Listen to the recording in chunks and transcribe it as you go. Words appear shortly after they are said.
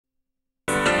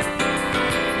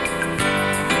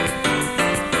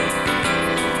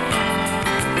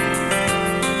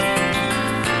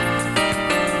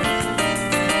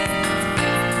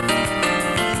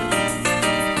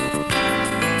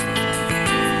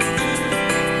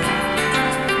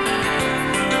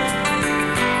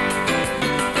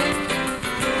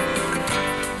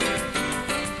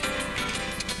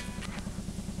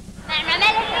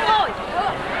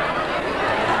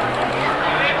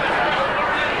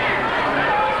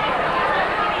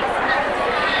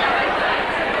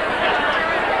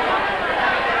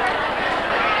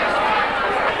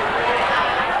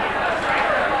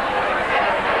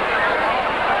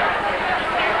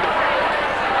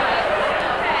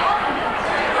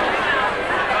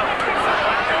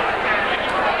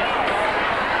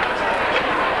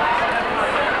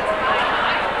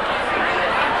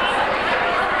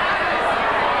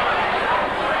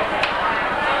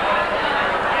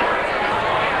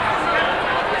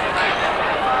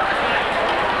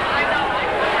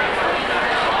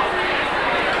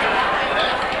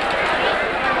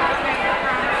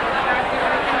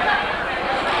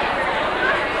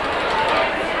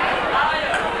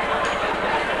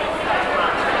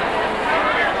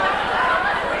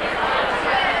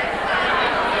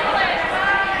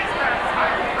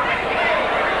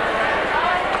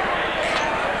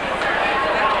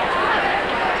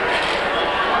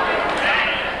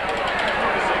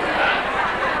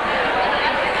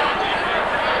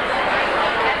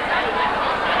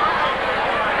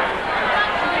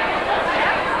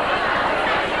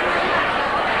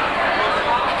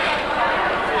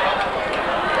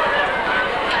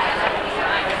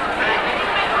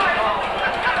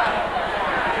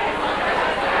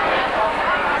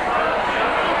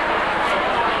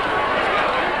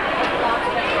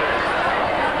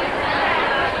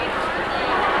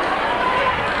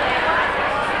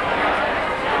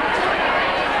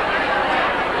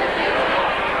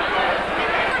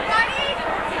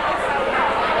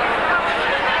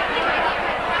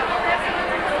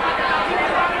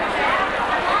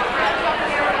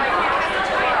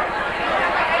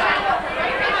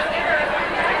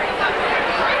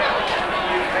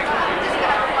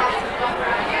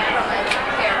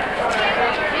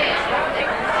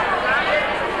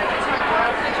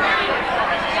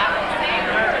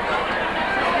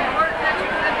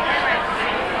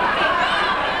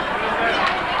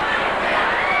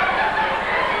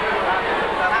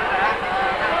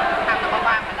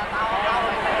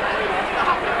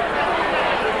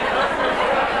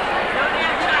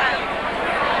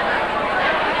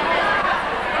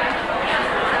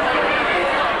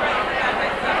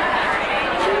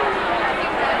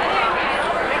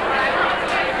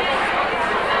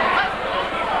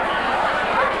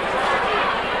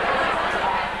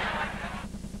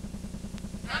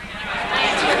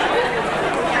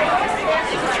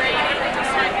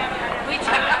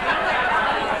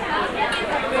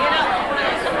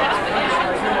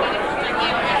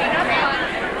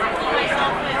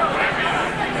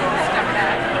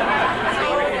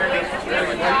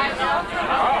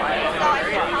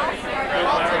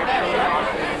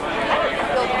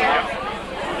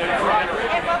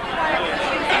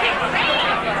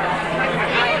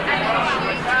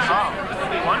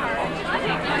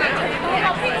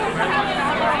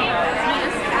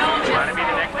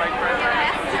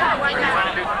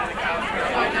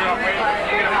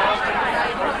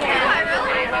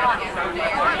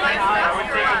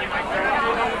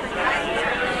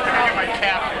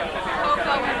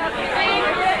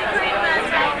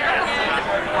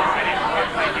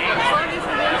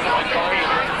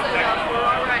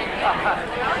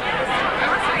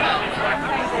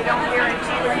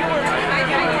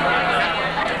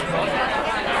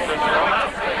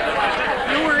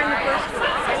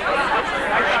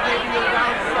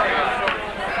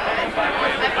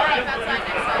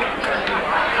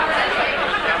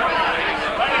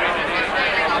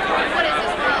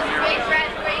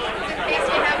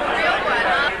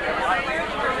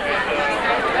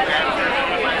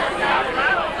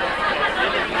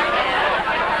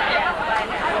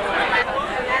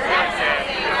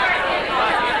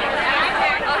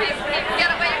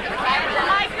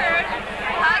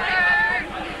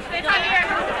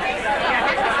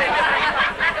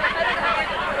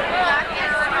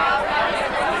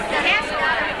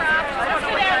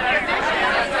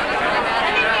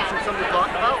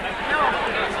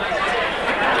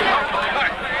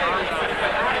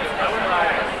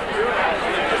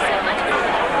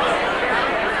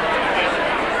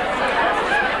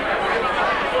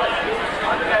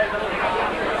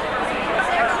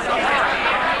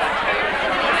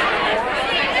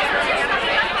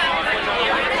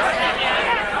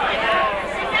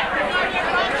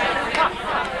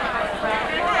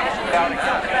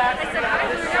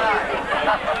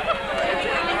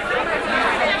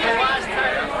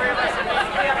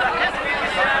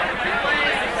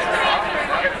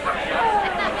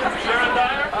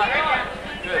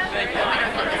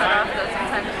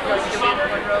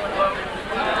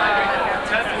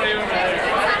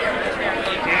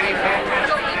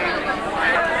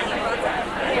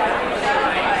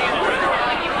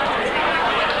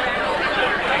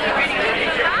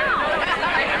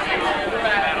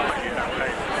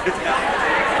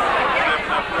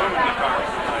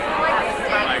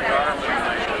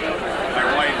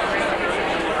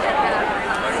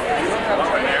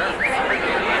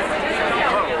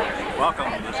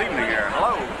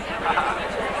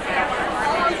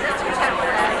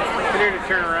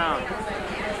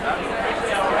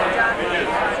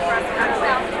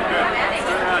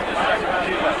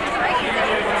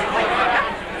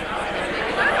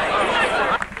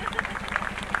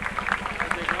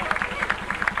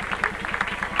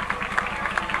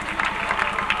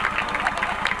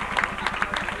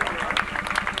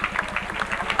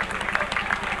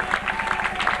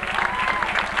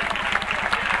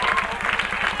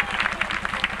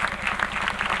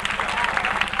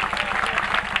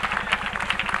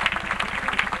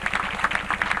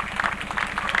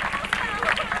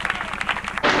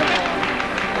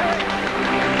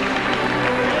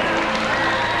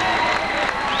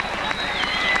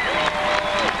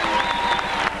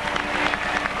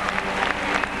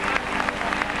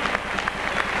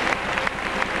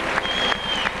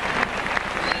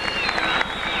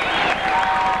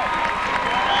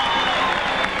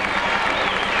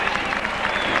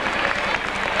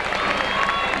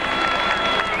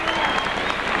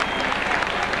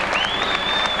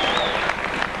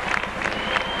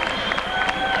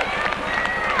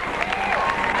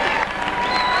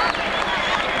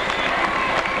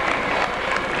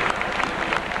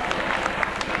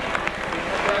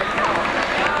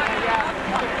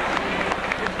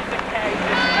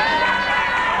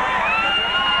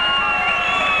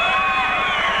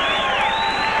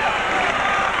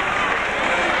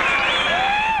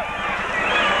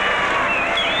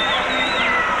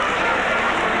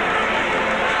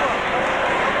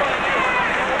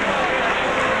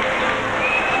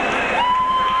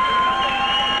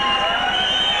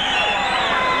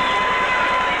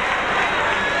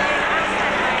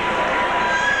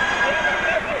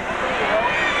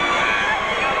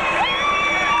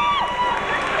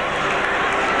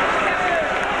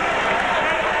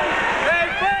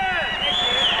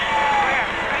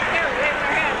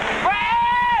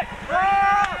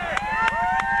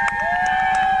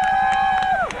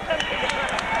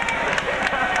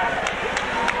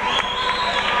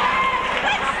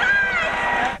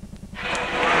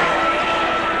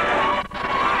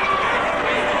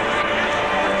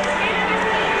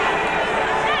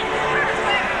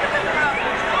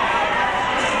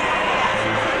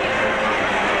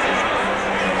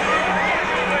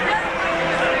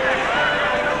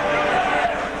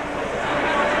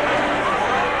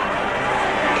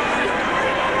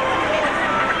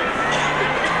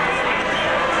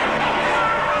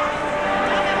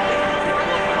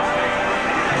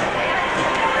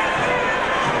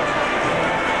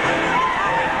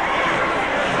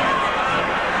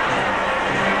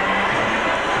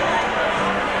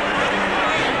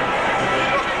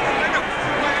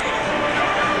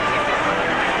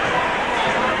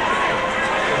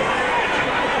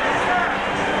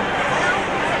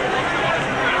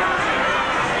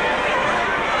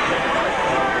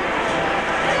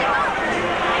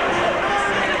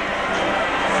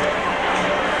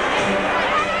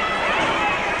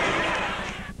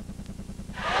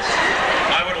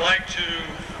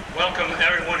welcome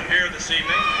everyone here this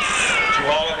evening, to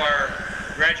all of our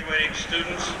graduating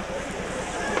students,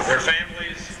 their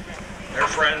families, their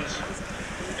friends,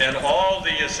 and all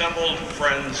the assembled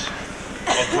friends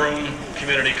of Broome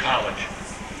Community College.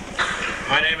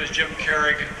 My name is Jim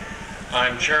Carrig.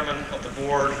 I'm chairman of the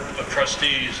Board of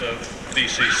Trustees of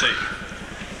BCC.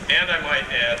 And I might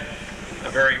add, a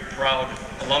very proud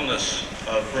alumnus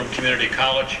of Broome Community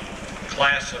College,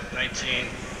 class of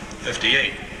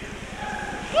 1958.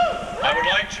 I would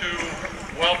like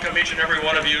to welcome each and every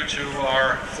one of you to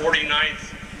our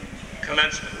 49th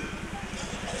commencement.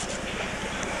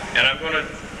 And I'm going to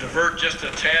divert just a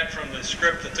tad from the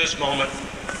script at this moment.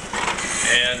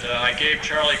 And I gave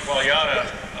Charlie Quagliata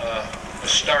a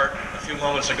start a few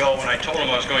moments ago when I told him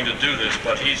I was going to do this,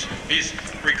 but he's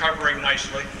recovering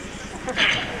nicely.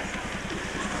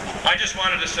 I just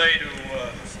wanted to say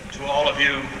to all of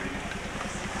you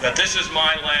that this is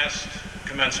my last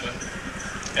commencement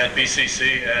at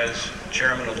BCC as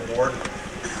chairman of the board.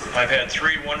 I've had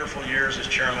 3 wonderful years as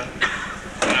chairman,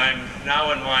 and I'm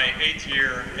now in my 8th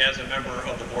year as a member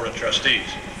of the Board of Trustees.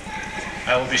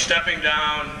 I will be stepping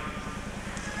down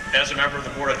as a member of the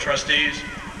Board of Trustees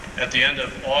at the end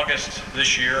of August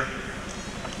this year.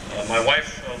 My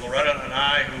wife, Loretta, and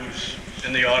I, who's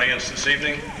in the audience this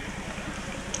evening,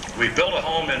 we built a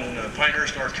home in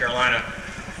Pinehurst, North Carolina,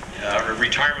 a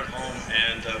retirement home,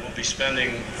 and we'll be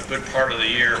spending a good part of the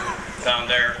year down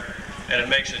there, and it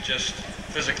makes it just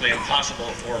physically impossible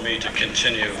for me to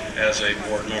continue as a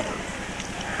board member.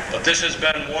 But this has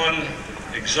been one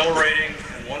exhilarating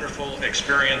and wonderful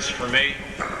experience for me,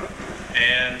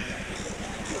 and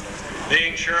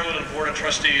being chairman of the Board of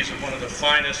Trustees of one of the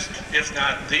finest, if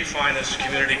not the finest,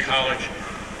 community college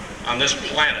on this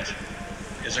planet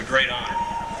is a great honor,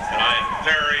 and I am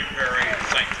very, very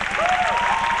thankful.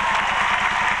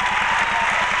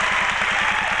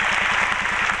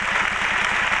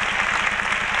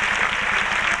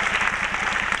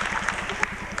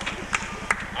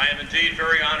 I am indeed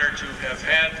very honored to have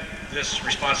had this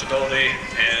responsibility,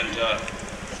 and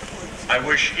I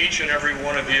wish each and every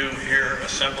one of you here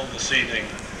assembled this evening,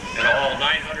 and all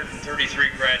 933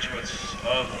 graduates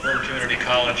of Broome Community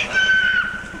College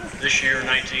this year,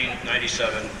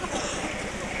 1997,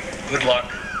 good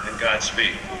luck and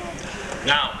Godspeed.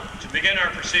 Now, to begin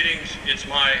our proceedings, it's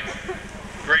my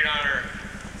great honor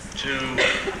to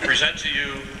present to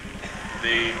you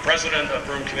the president of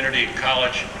Broome Community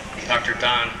College, Dr.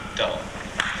 Don Della.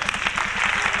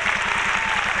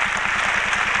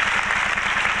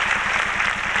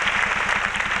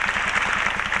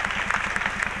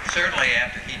 Certainly,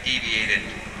 after he deviated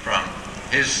from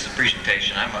his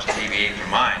presentation, I must deviate from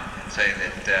mine and say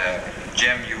that,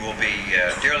 Jim, you will be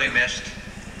dearly missed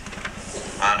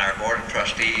on our Board of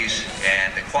Trustees,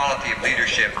 and the quality of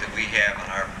leadership that we have on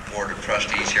our Board of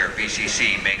Trustees here at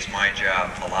BCC makes my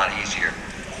job a lot easier.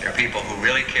 There are people who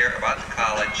really care about the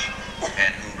college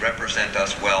and who represent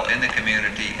us well in the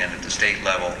community and at the state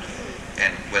level.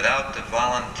 And without the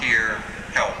volunteer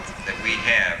help that we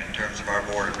have in terms of our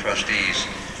Board of Trustees,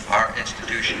 our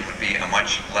institution would be a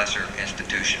much lesser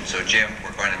institution. So Jim,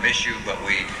 we're going to miss you, but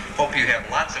we hope you have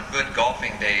lots of good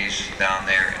golfing days down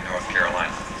there in North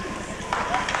Carolina.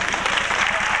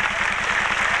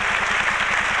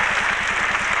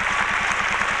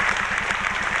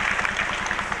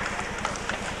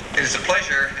 It is a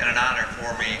pleasure and an honor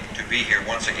for me to be here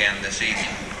once again this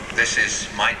evening. This is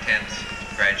my 10th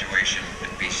graduation at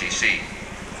BCC.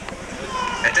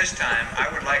 At this time, I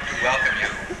would like to welcome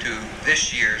you to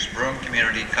this year's Broome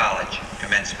Community College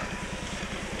Commencement.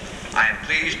 I am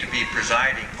pleased to be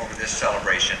presiding over this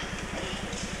celebration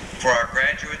for our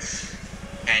graduates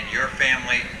and your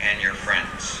family and your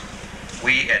friends.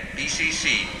 We at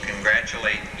BCC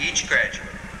congratulate each graduate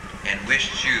and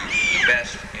wish you the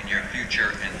best in your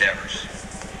future endeavors.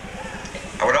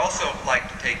 I would also like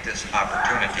to take this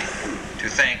opportunity to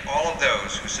thank all of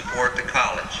those who support the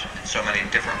college in so many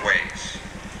different ways,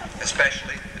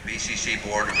 especially the BCC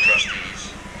Board of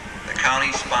Trustees, the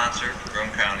county sponsor, Broome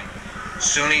County,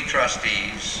 SUNY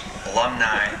trustees,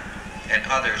 alumni, and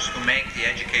others who make the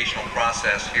educational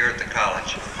process here at the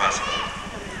college possible.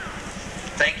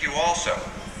 Thank you also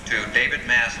to David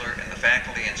Masler and the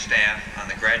faculty and staff on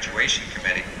the graduation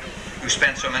committee who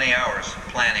spent so many hours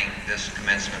planning this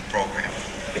commencement program.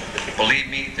 Believe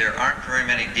me, there aren't very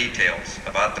many details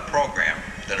about the program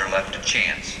that are left to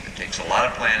chance. It takes a lot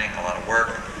of planning, a lot of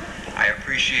work. I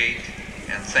appreciate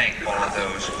and thank all of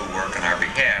those who work on our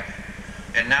behalf,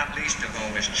 and not least of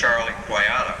whom is Charlie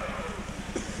Quagliata,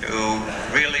 who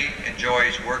really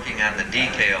enjoys working on the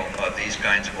detail of these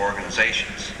kinds of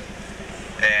organizations.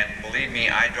 And believe me,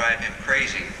 I drive him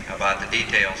crazy about the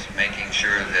details, making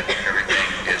sure that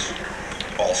everything is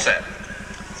all set.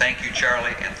 Thank you,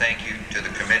 Charlie, and thank you to the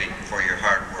committee for your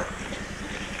hard work.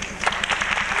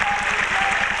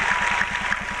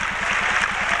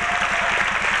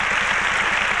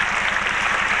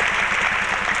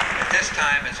 At this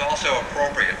time, it's also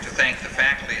appropriate to thank the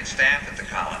faculty and staff at the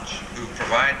college who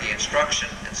provide the instruction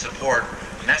and support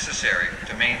necessary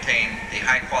to maintain the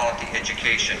high-quality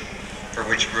education for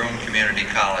which Broome Community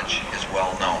College is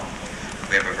well known.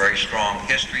 We have a very strong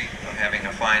history of having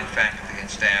a fine faculty and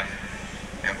staff,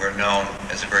 and we're known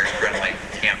as a very friendly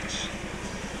campus.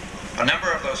 A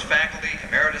number of those faculty,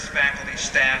 emeritus faculty,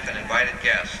 staff, and invited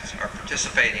guests are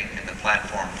participating in the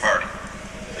platform party.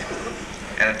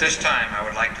 And at this time, I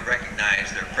would like to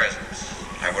recognize their presence.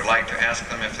 I would like to ask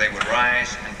them if they would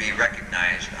rise and be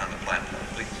recognized on the platform,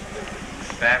 please.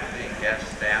 Faculty,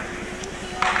 guests, staff.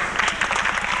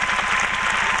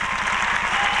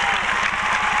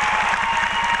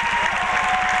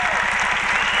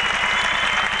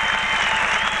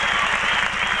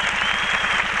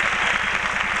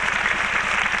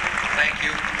 Thank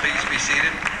you. Please be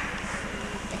seated.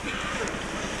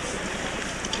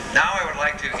 Now I would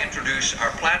like to introduce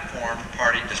our platform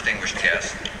party distinguished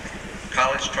guests,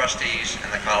 college trustees,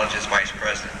 and the college's vice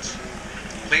presidents.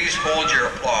 Please hold your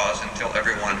applause until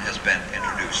everyone has been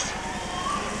introduced.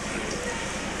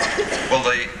 Will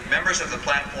the members of the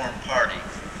platform party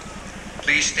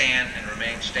please stand and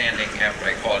remain standing after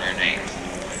I call your name?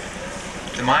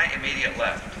 To my immediate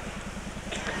left,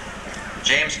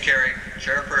 James Carey,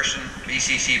 Chairperson,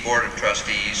 BCC Board of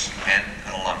Trustees, and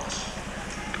an alumnus.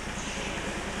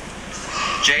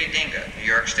 Jay Dinga, New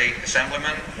York State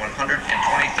Assemblyman,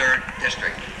 123rd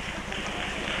District.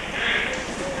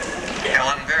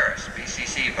 Ellen Veras,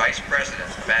 BCC Vice President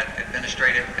of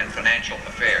Administrative and Financial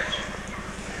Affairs.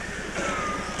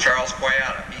 Charles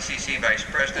Quayata, BCC Vice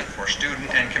President for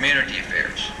Student and Community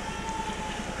Affairs.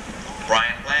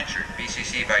 Brian Blanchard,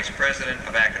 BCC Vice President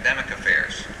of Academic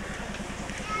Affairs.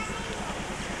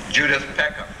 Judith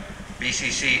Peckham,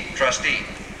 BCC Trustee.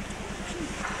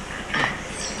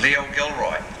 Leo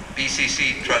Gilroy,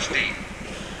 BCC Trustee.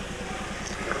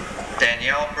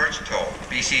 Danielle Birchtoe,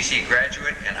 BCC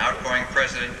graduate and outgoing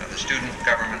president of the Student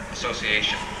Government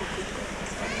Association.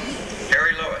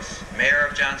 Harry Lewis, Mayor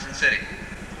of Johnson City.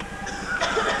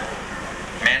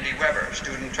 Mandy Weber,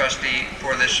 student trustee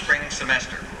for this spring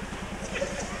semester.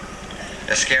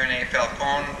 Esquerne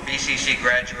Falcone, BCC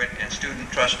graduate and student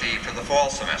trustee for the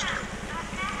fall semester.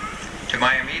 To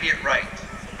my immediate right,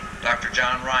 Dr.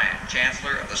 John Ryan,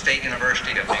 Chancellor of the State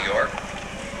University of New York.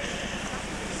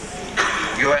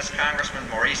 U.S. Congressman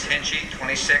Maurice Hinchey,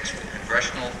 26th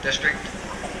Congressional District.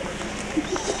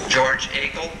 George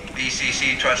Akel,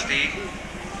 BCC trustee.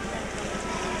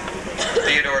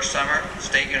 Theodore Summer,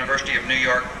 State University of New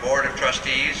York Board of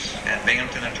Trustees and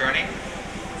Binghamton attorney.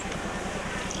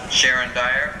 Sharon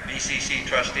Dyer, BCC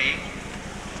trustee.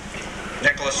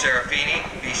 Nicholas Serafini,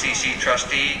 BCC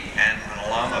trustee and an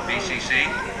alum of BCC.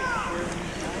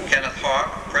 Kenneth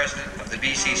Hawk, President of the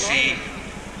BCC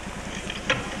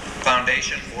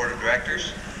Foundation Board of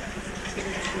Directors.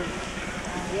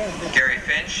 Gary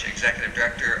Finch, Executive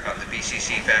Director of the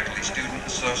BCC Faculty Student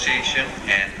Association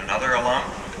and another alum.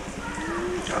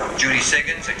 Judy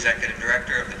Siggins, Executive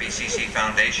Director of the BCC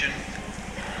Foundation.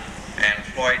 And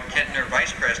Floyd Kintner,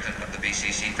 Vice President of the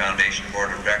BCC Foundation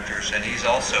Board of Directors, and he's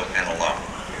also an alum.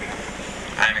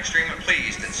 I am extremely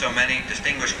pleased that so many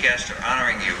distinguished guests are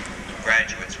honoring you,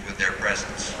 graduates, with their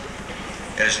presence.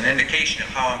 It is an indication of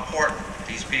how important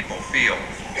these people feel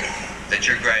that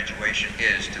your graduation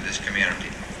is to this community.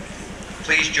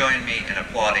 Please join me in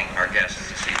applauding our guests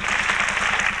this evening.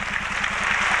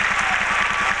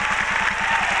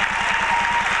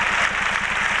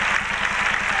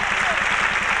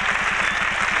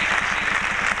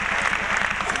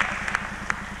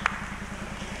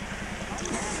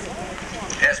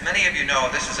 As many of you know,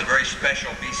 this is a very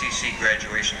special BCC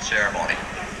graduation ceremony.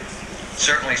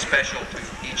 Certainly special to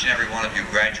each and every one of you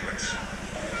graduates,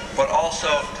 but also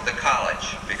to the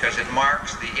college because it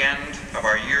marks the end of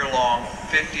our year-long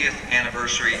 50th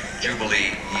anniversary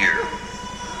Jubilee year.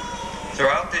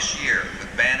 Throughout this year,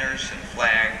 with banners and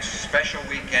flags, special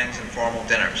weekends and formal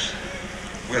dinners,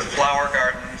 with flower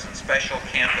gardens and special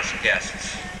campus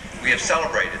guests, we have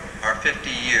celebrated our 50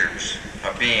 years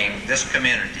of being this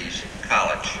community's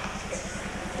college.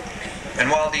 And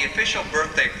while the official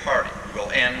birthday party will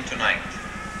end tonight,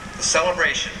 the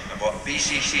celebration of what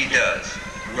BCC does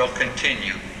will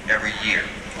continue every year.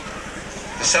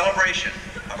 The celebration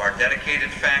of our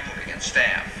dedicated faculty and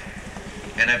staff,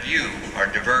 and of you, our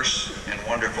diverse and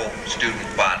wonderful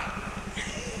student body.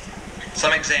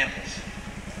 Some examples.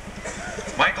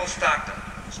 Michael Stockton,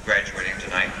 who's graduating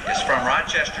tonight, is from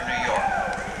Rochester, New York.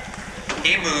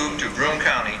 He moved to Broome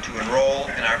County to enroll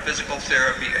in our physical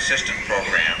therapy assistant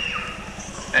program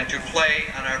and to play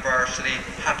on our varsity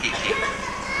hockey team.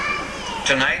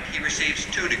 Tonight, he receives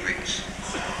 2 degrees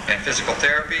in physical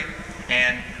therapy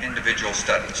and individual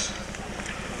studies.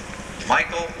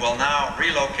 Michael will now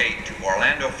relocate to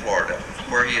Orlando, Florida,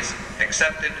 where he has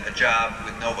accepted a job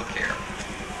with NovaCare.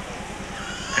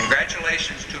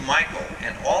 Congratulations to Michael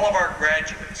and all of our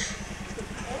graduates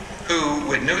who,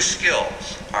 with new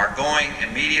skills, are going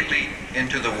immediately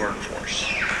into the workforce.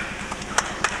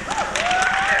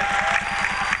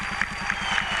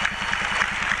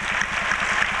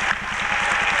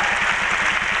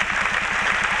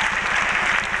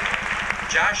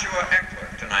 Joshua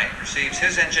Eckler tonight receives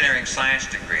his engineering science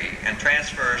degree and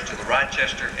transfers to the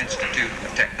Rochester Institute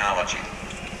of Technology.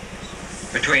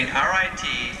 Between RIT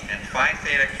and Phi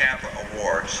Theta Kappa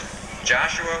awards,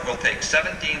 Joshua will take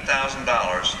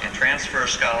 $17,000 in transfer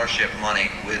scholarship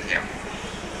money with him.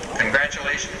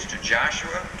 Congratulations to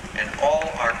Joshua and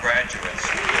all our graduates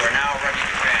who are now ready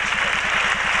to transfer.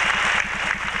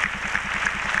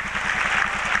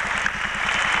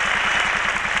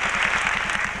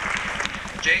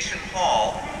 Jason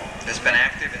Hall has been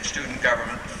active in student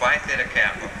government, Phi Theta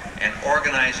Kappa, and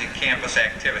organizing campus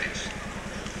activities.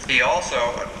 He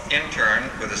also interned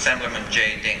with Assemblyman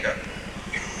Jay Dinga,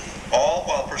 all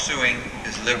while pursuing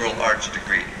his liberal arts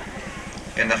degree.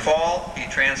 In the fall, he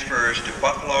transfers to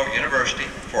Buffalo University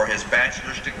for his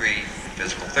bachelor's degree in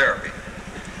physical therapy.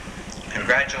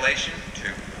 Congratulations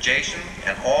to Jason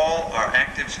and all our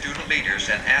active student leaders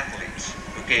and athletes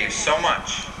who gave so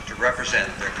much to represent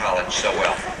their college so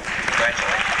well.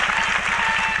 Congratulations.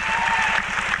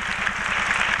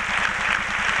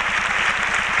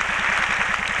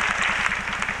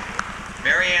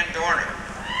 Mary Ann Dorner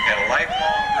had a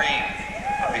lifelong dream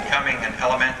of becoming an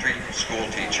elementary school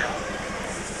teacher.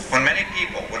 When many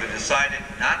people would have decided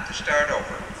not to start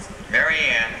over, Mary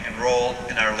Ann enrolled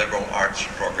in our liberal arts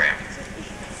program.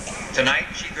 Tonight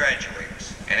she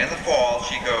graduates, and in the fall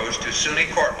she goes to SUNY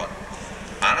Cortland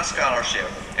on a scholarship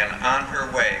and on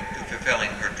her way to fulfilling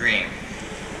her dream.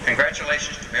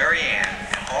 Congratulations to Mary Ann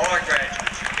and all our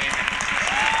graduates who came to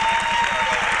BCC.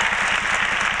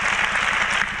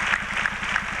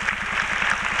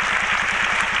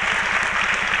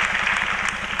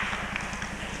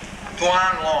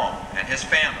 Tuan Long and his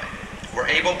family were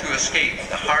able to escape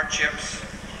the hardships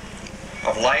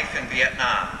of life in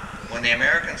Vietnam when the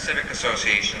American Civic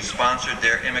Association sponsored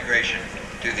their immigration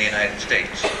to the United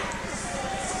States.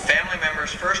 Family members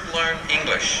first learned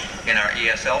English in our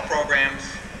ESL programs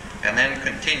and then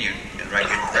continued in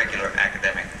regular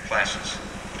academic classes.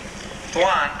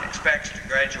 Tuan expects to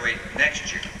graduate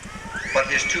next year, but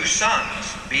his 2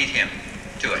 sons beat him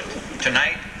to it.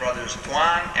 Tonight, brothers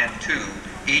Tuan and Tu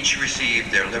each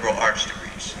received their liberal arts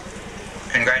degrees.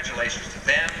 Congratulations to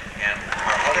them and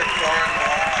our other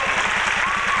foreign-born students.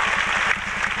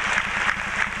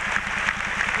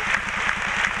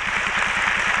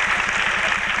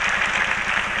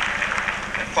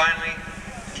 And finally,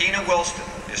 Tina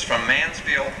Wilston is from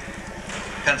Mansfield,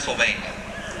 Pennsylvania.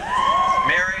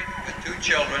 Married with 2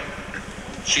 children,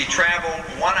 she traveled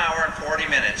 1 hour and 40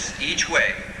 minutes each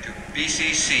way to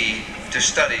BCC to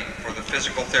study for the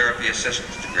physical therapy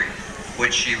assistant's degree,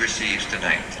 which she receives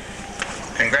tonight.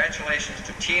 Congratulations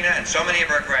to Tina and so many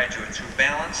of our graduates who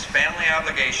balance family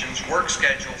obligations, work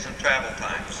schedules, and travel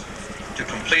times to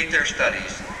complete their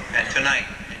studies and tonight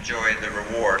enjoy the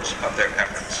rewards of their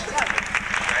efforts.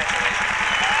 Congratulations.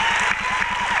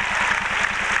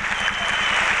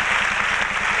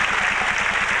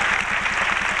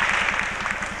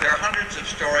 There are hundreds of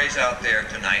stories out there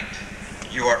tonight.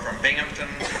 You are from Binghamton,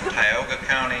 from Tioga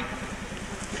County,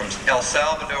 from El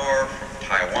Salvador, from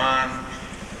Taiwan.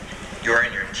 You are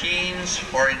in your teens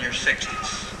or in your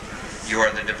 60s. You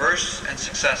are the diverse and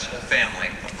successful family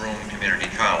of Broome Community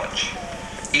College.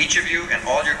 Each of you and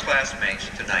all your classmates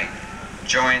tonight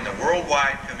join the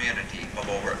worldwide community of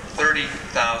over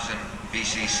 30,000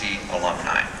 BCC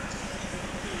alumni.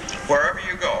 Wherever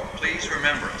you go, please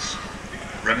remember us.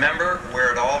 Remember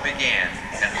where it all began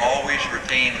and always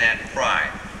retain that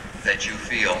pride that you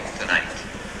feel tonight.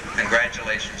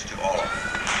 Congratulations to all of you.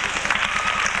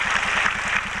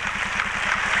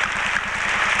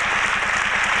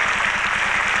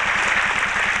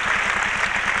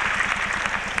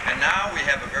 And now we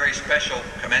have a very special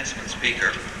commencement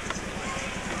speaker.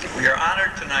 We are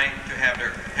honored tonight to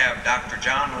have Dr.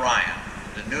 John Ryan,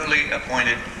 the newly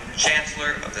appointed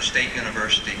Chancellor of the State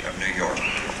University of New York.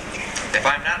 If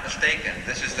I'm not mistaken,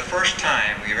 this is the first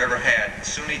time we've ever had the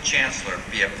SUNY Chancellor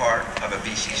be a part of a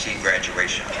BCC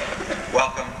graduation.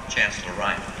 Welcome, Chancellor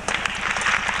Ryan.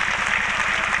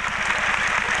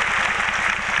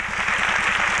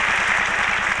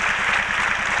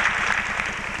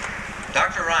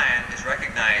 Dr. Ryan is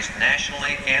recognized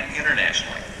nationally and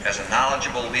internationally as a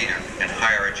knowledgeable leader in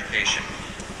higher education.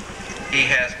 He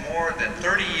has more than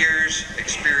 30 years'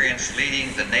 experience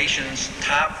leading the nation's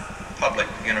top public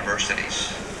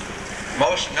universities.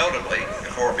 Most notably,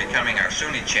 before becoming our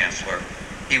SUNY Chancellor,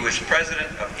 he was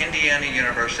president of Indiana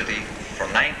University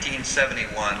from 1971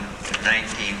 to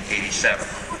 1987.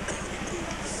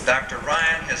 Dr.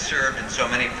 Ryan has served in so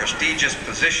many prestigious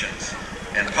positions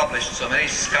and published so many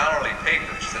scholarly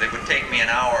papers that it would take me an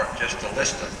hour just to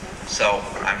list them, so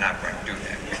I'm not going to do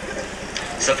that.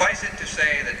 Suffice it to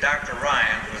say that Dr.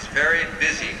 Ryan was very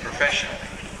busy professionally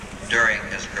during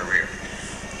his career.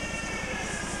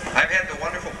 I've had the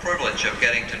wonderful privilege of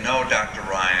getting to know Dr.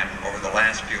 Ryan over the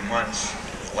last few months,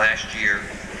 last year,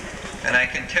 and I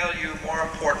can tell you more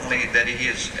importantly that he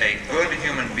is a good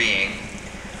human being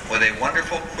with a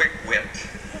wonderful quick wit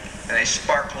and a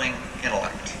sparkling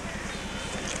intellect.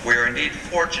 We are indeed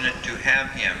fortunate to have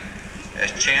him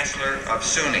as Chancellor of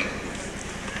SUNY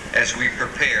as we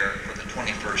prepare for the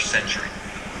 21st century.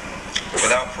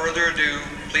 Without further ado,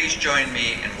 please join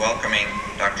me in welcoming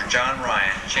Dr. John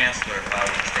Ryan, Chancellor of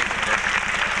the State University.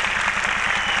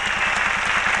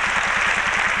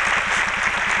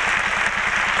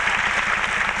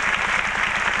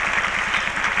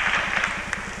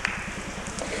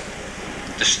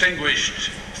 Distinguished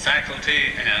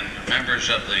faculty and members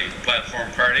of the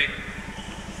Platform Party,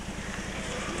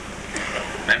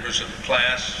 members of the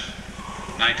class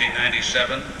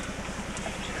 1997,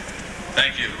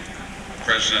 thank you,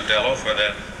 President Dello, for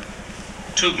that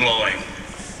too glowing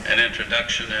an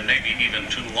introduction and maybe even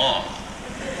too long.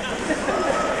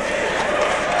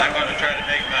 I'm going to try to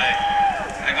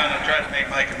make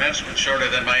my commencement shorter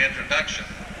than my introduction.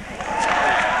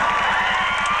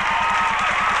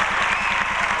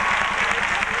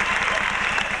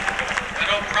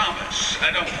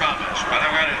 I don't promise, but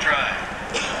I'm going to try.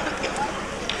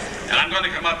 And I'm going to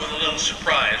come up with a little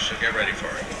surprise, so get ready for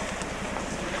it.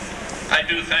 I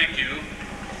do thank you,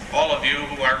 all of you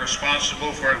who are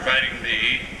responsible for inviting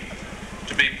me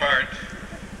to be part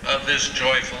of this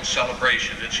joyful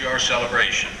celebration. It's your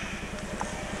celebration.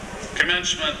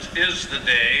 Commencement is the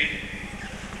day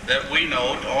that we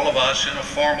note, all of us in a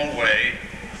formal way,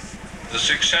 the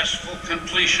successful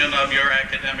completion of your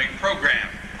academic program,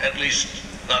 at least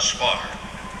thus far.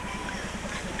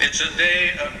 It's a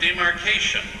day of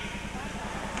demarcation,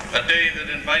 a day that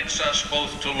invites us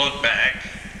both to look back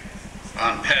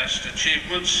on past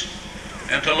achievements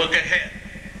and to look ahead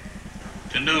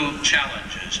to new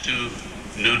challenges, to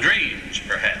new dreams,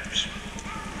 perhaps.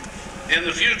 In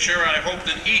the future, I hope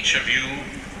that each of you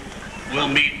will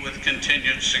meet with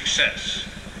continued success.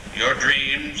 Your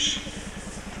dreams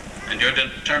and your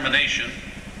determination,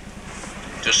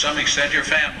 to some extent your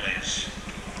families,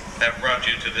 have brought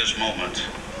you to this moment.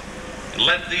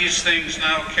 Let these things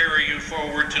now carry you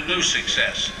forward to new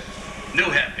success, new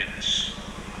happiness.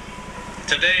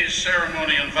 Today's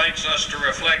ceremony invites us to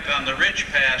reflect on the rich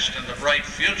past and the bright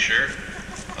future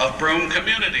of Broome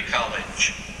Community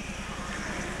College.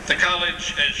 The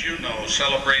college, as you know,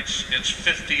 celebrates its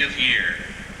 50th year.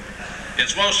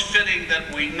 It's most fitting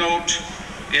that we note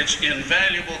its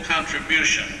invaluable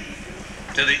contribution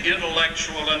to the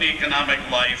intellectual and economic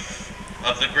life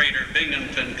of the greater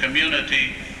Binghamton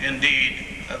community, indeed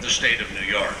of the state of New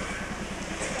York.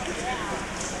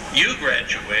 You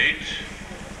graduate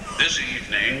this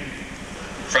evening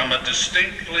from a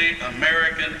distinctly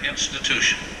American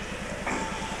institution.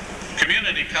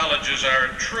 Community colleges are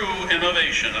a true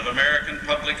innovation of American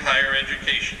public higher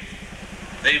education.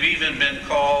 They've even been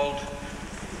called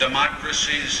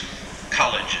democracy's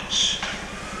colleges.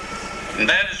 And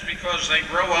that is because they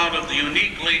grow out of the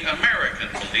uniquely American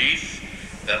belief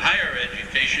that higher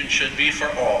education should be for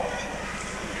all,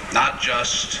 not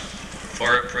just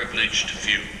for a privileged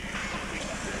few.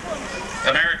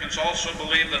 Americans also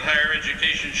believe that higher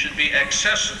education should be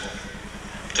accessible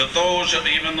to those of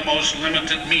even the most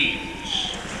limited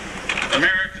means.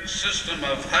 America's system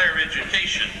of higher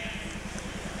education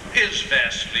is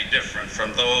vastly different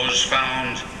from those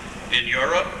found in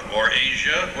Europe or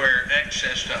Asia, where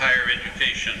access to higher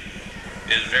education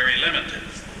is very limited.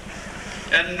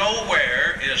 And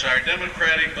nowhere is our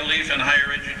democratic belief in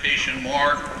higher education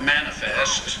more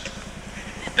manifest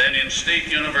than in state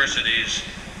universities,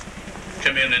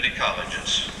 community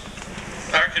colleges.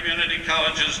 Our community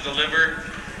colleges deliver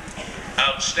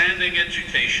outstanding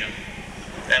education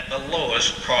at the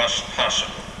lowest cost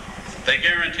possible. They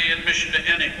guarantee admission to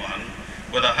anyone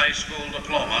with a high school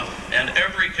diploma, and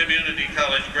every community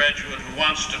college graduate who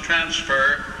wants to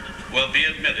transfer will be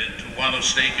admitted to one of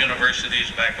State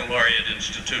University's baccalaureate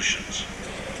institutions.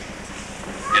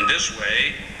 In this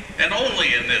way, and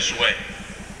only in this way,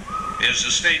 is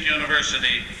the State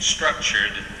University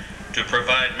structured to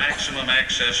provide maximum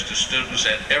access to students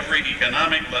at every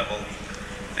economic level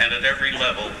and at every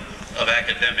level of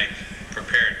academic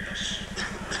preparedness.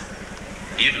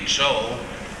 Even so,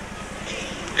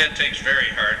 it takes very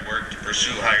hard work to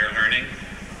pursue higher learning.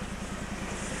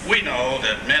 We know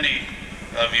that many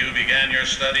of you began your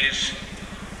studies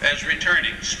as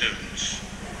returning students.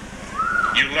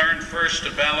 You learned first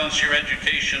to balance your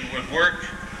education with work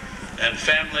and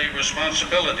family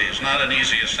responsibilities, not an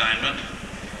easy assignment.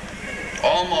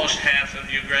 Almost half of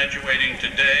you graduating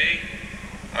today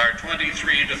are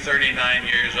 23 to 39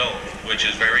 years old, which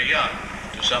is very young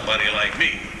to somebody like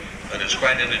me, but it's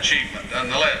quite an achievement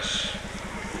nonetheless.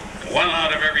 1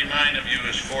 out of every 9 of you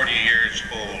is 40 years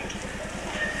old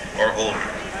or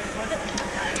older.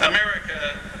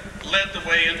 America led the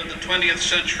way into the 20th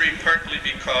century partly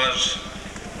because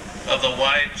of the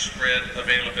widespread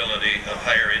availability of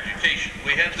higher education.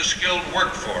 We had the skilled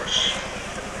workforce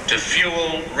to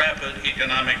fuel rapid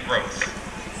economic growth.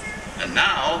 And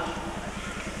now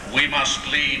we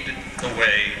must lead the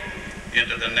way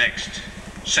into the next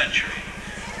century.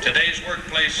 Today's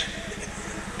workplace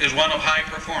is one of high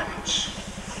performance.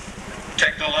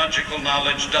 Technological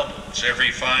knowledge doubles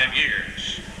every 5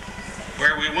 years.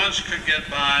 Where we once could get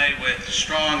by with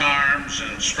strong arms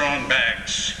and strong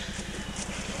backs,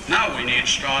 now we need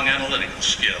strong analytical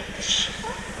skills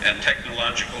and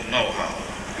technological know-how.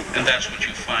 And that's what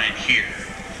you find here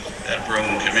at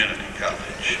Broome Community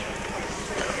College.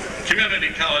 Community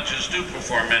colleges do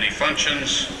perform many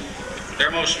functions.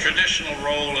 Their most traditional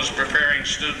role is preparing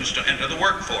students to enter the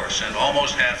workforce, and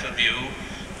almost half of you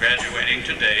graduating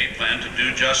today plan to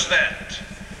do just that.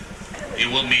 You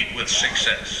will meet with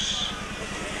success.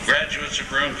 Graduates of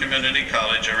Broome Community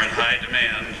College are in high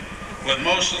demand, with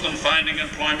most of them finding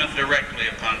employment directly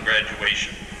upon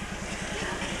graduation.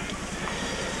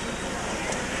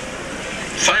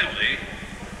 Finally,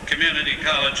 community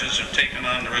colleges have taken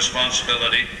on the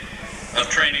responsibility of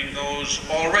training those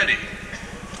already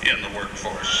in the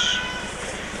workforce.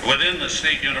 Within the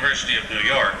State University of New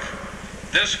York,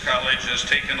 this college has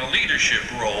taken a leadership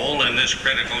role in this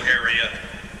critical area,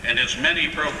 and its many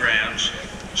programs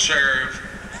serve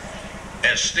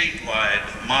as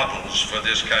statewide models for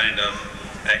this kind of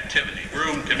activity.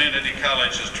 Broome Community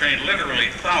College has trained literally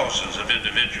thousands of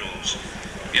individuals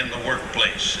in the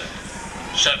workplace.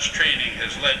 Such training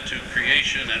has led to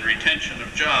creation and retention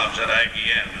of jobs at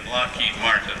IBM and Lockheed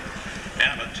Martin,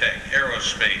 Amatech,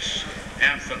 Aerospace,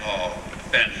 Amphenol,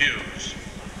 and Hughes,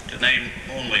 to name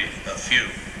only a few.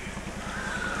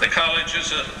 The college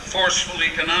is a forceful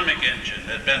economic engine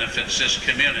that benefits this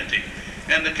community,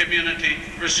 and the community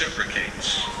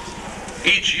reciprocates.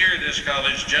 Each year, this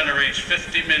college generates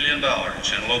 $50 million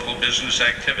in local business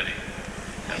activity,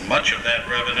 and much of that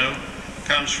revenue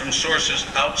comes from sources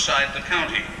outside the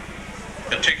county,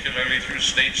 particularly through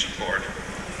state support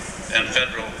and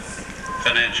federal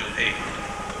financial aid.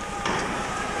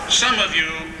 Some of you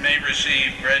may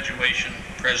receive graduation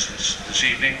presents this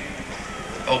evening.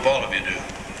 Hope all of you do.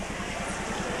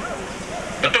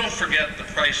 But don't forget the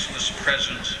priceless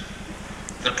present,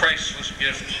 the priceless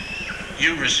gift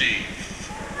you receive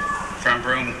from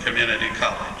Broome Community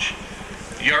College.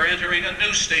 You're entering a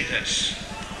new status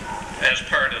as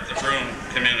part of the Broome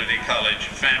Community College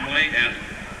family, and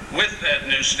with that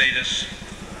new status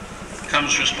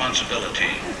comes responsibility.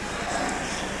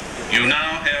 You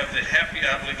now have the happy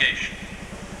obligation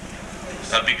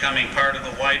of becoming part of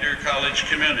the wider college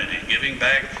community, giving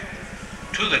back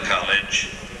to the college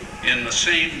in the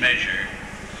same measure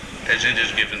as it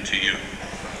is given to you.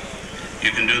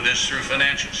 You can do this through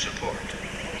financial support.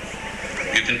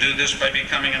 You can do this by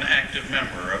becoming an active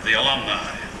member of the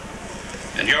alumni.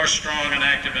 And your strong and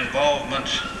active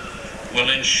involvement will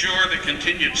ensure the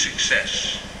continued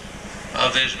success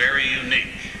of this very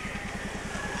unique,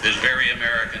 this very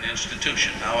American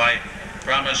institution. Now, I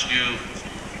promised you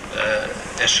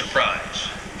a surprise.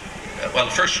 Well,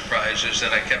 the first surprise is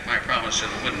that I kept my promise that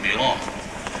it wouldn't be long.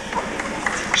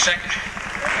 The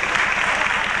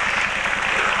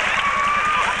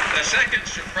second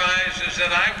surprise is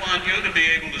that I want you to be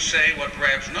able to say what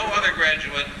perhaps no other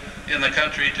graduate in the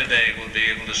country today will be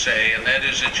able to say, and that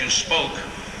is that you spoke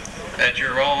at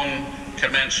your own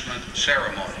commencement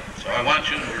ceremony. So I want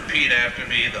you to repeat after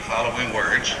me the following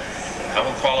words. I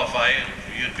will qualify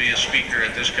you to be a speaker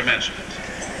at this commencement.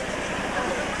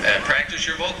 practice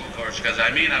your vocal cords, because I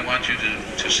want you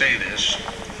to say this.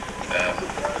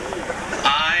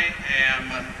 I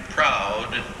am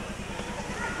proud of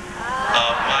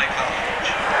my college.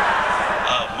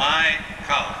 Of my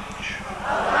college.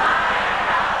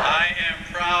 I am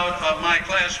proud of my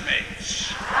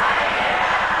classmates.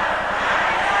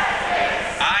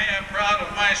 I am proud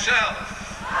of myself.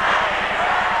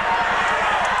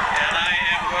 And I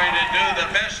am going to do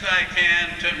the best I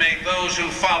can to make those who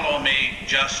follow me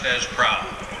just as proud.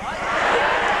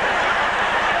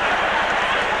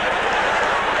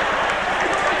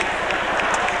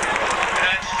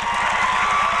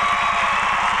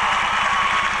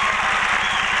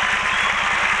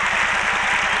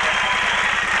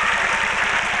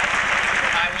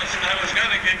 I was going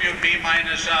to give you a B-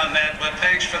 on that, but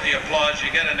thanks for the applause.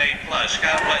 You get an A+.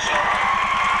 God bless you.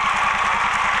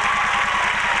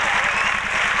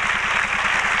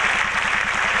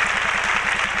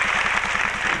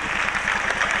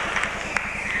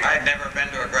 I've never been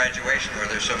to a graduation where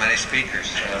there's so many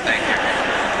speakers. Thank you.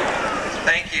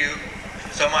 Thank you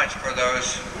so much for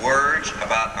those words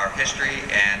about our history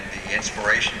and the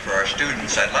inspiration for our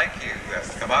students. I'd like you to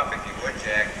come up, if you would,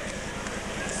 Jack.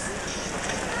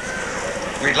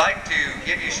 We'd like to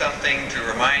give you something to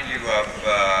remind you of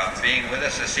being with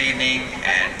us this evening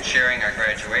and sharing our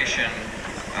graduation.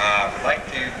 We'd like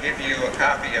to give you a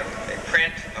copy of a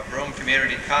print of Broome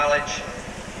Community College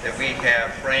that we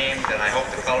have framed, and I hope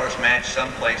the colors match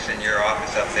someplace in your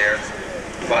office up there.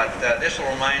 But this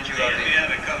will remind you of the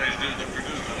Indiana colors do the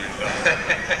Purdue colors.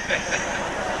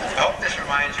 I hope this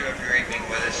reminds you of your evening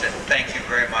with us, and thank you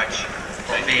very much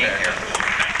for being here.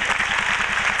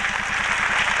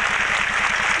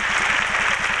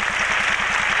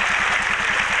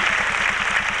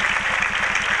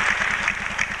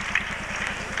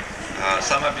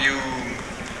 Some of you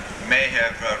may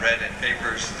have read in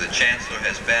papers the Chancellor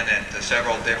has been at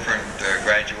several different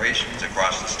graduations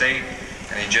across the state,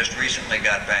 and he just recently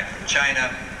got back from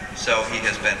China, so he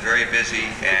has been very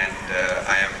busy, and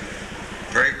I am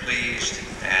very pleased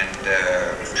and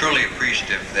truly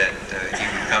appreciative that he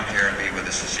would come here and be with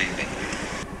us this evening.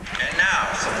 And now,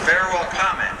 some farewell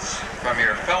comments from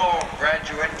your fellow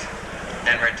graduate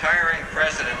and retiring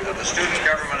president of the Student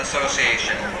Government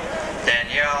Association,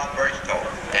 Danielle Birchtold.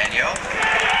 Danielle?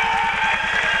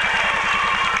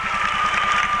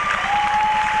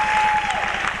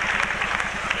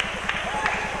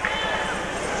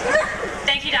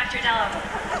 Thank you, Dr. Dello.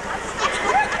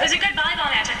 It was a good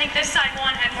volleyball match. I think this side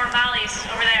one had more volleys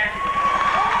over there.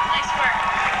 Nice work.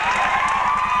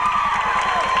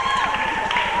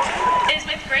 It is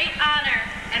with great honor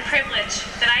and privilege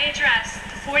that I address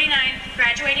the 49th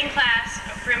graduating class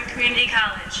of Broome Community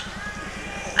College.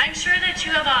 I'm sure that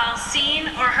you have all seen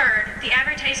or heard the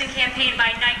advertising campaign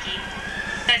by Nike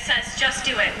that says, "Just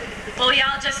do it." Well, we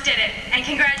all just did it, and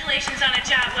congratulations on a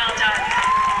job well done.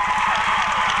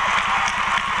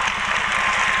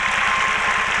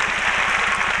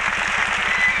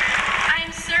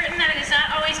 I'm certain that it has not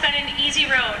always been an easy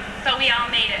road, but we all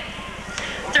made it.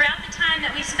 Throughout the time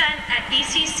that we spent at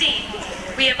BCC,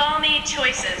 we have all made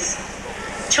choices.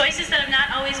 Choices that have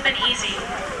not always been easy.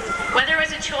 Whether it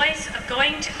was a choice of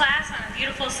going to class on a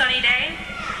beautiful sunny day,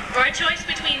 or a choice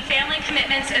between family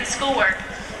commitments and schoolwork,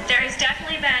 there has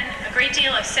definitely been a great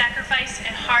deal of sacrifice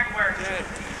and hard work.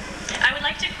 I would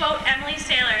like to quote Emily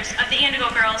Sailors of the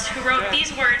Indigo Girls, who wrote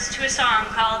these words to a song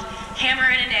called "Hammer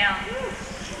and a Nail."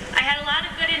 I had a lot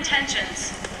of good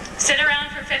intentions. Sit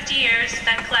around for 50 years,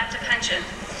 then collect a pension.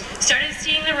 Started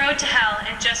seeing the road to hell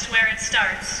and just where it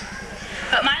starts.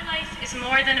 But my life is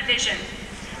more than a vision.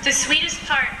 The sweetest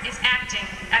part is acting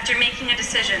after making a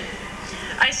decision.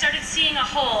 I started seeing a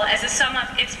whole as a sum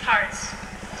of its parts.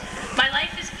 My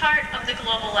life is part of the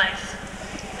global life.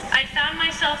 I found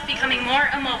myself becoming more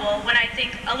immobile when I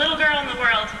think a little girl in the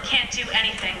world can't do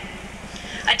anything.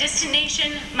 A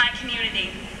destination, my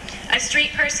community. A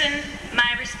street person,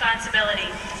 my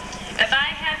responsibility. If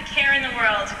I have care in the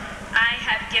world, I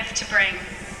have gift to bring.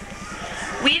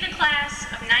 We, the class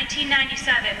of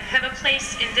 1997, have a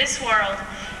place in this world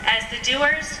as the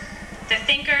doers, the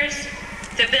thinkers,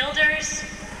 the builders,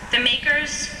 the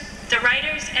makers, the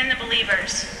writers, and the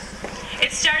believers.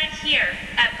 It started here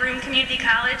at Broome Community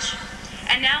College,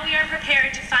 and now we are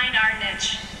prepared to find our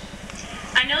niche.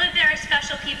 I know that there are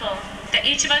special people that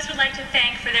each of us would like to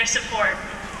thank for their support.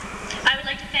 I would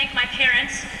like to thank my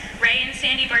parents, Ray and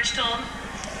Sandy Birchtold,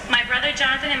 my brother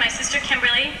Jonathan and my sister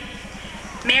Kimberly,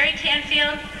 Mary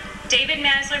Canfield, David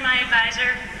Masler, my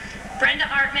advisor, Brenda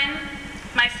Artman,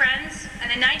 my friends, and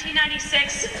the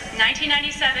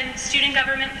 1996-1997 Student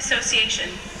Government Association.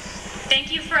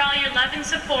 Thank you for all your love and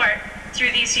support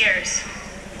through these years.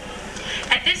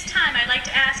 At this time, I'd like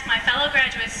to ask my fellow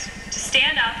graduates to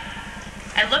stand up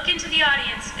and look into the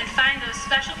audience and find those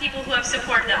special people who have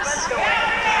supported us.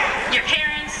 Your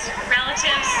parents,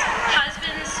 relatives,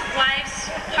 husbands,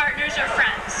 wives, partners, or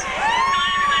friends. Come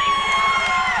on, everybody.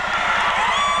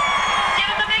 Give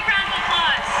them a big round of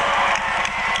applause.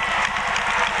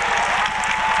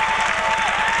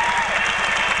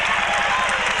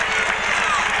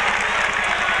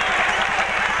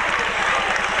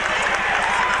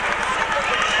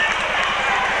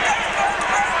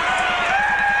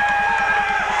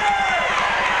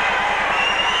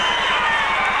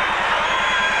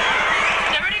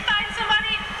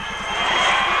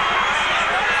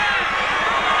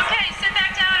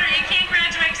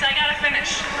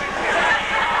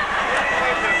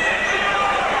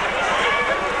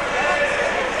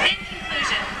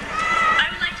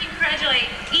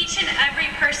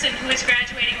 Who is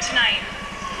graduating tonight.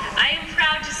 I am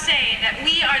proud to say that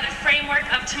we are the framework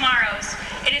of tomorrow's.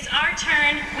 It is our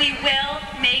turn. We will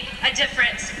make a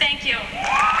difference. Thank you.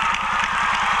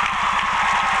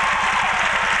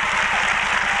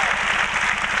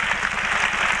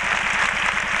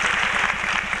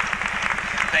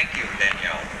 Thank you,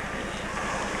 Danielle.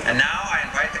 And now I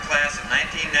invite the class of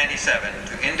 1997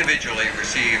 to individually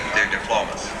receive their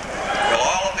diplomas. Will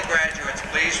all of the graduates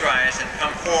please rise and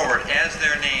come forward as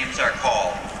their names are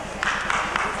called?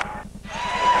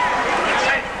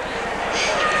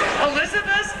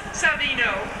 Elizabeth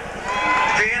Savino.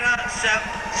 Vienna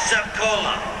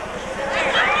Sepcola.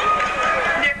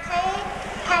 Nicole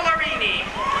Colorini.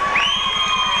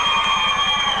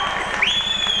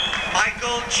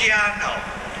 Michael Ciano.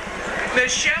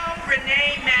 Michelle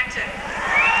Renee Matten.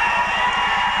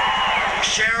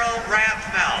 Cheryl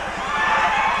Rathmel.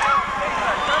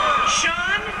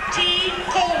 Sean T.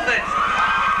 Colvin.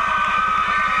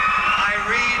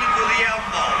 Irene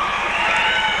Guglielmo.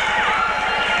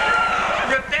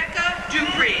 Rebecca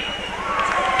Dupree.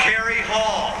 Carrie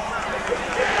Hall.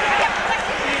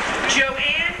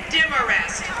 Joanne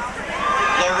Demarest.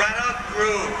 Loretta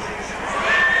Groove.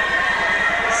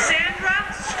 Sandra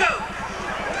Scope.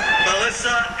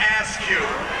 Melissa Askew.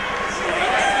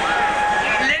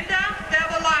 Linda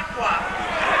Bevilacqua.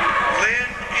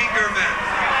 Lynn Ingerman.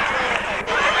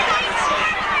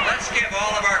 Let's give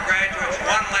all of our graduates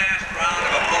one last round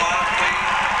of applause, please.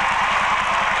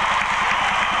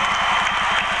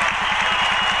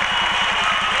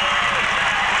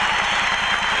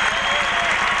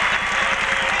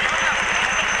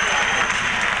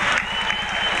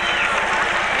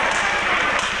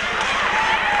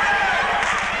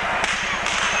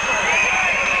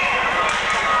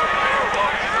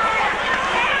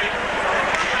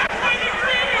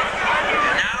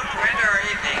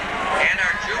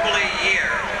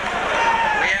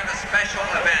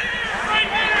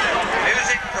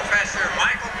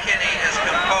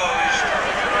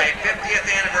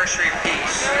 Anniversary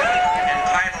piece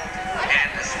entitled "And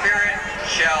the Spirit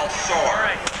Shall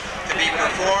Soar," to be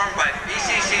performed by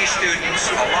BCC students,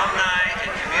 alumni,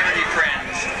 and community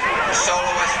friends, the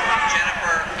soloist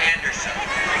Jennifer Anderson.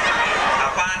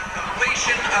 Upon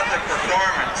completion of the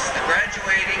performance, the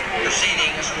graduating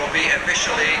proceedings will be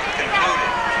officially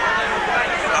concluded.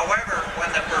 However,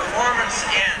 when the performance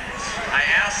ends, I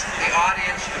ask the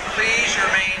audience to please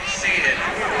remain seated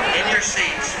in your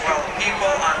seats while the people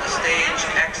on the stage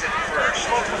exit first,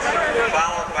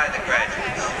 followed by the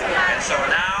graduates. And so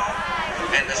now,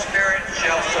 and the spirit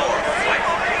shall soar.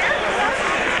 Michael.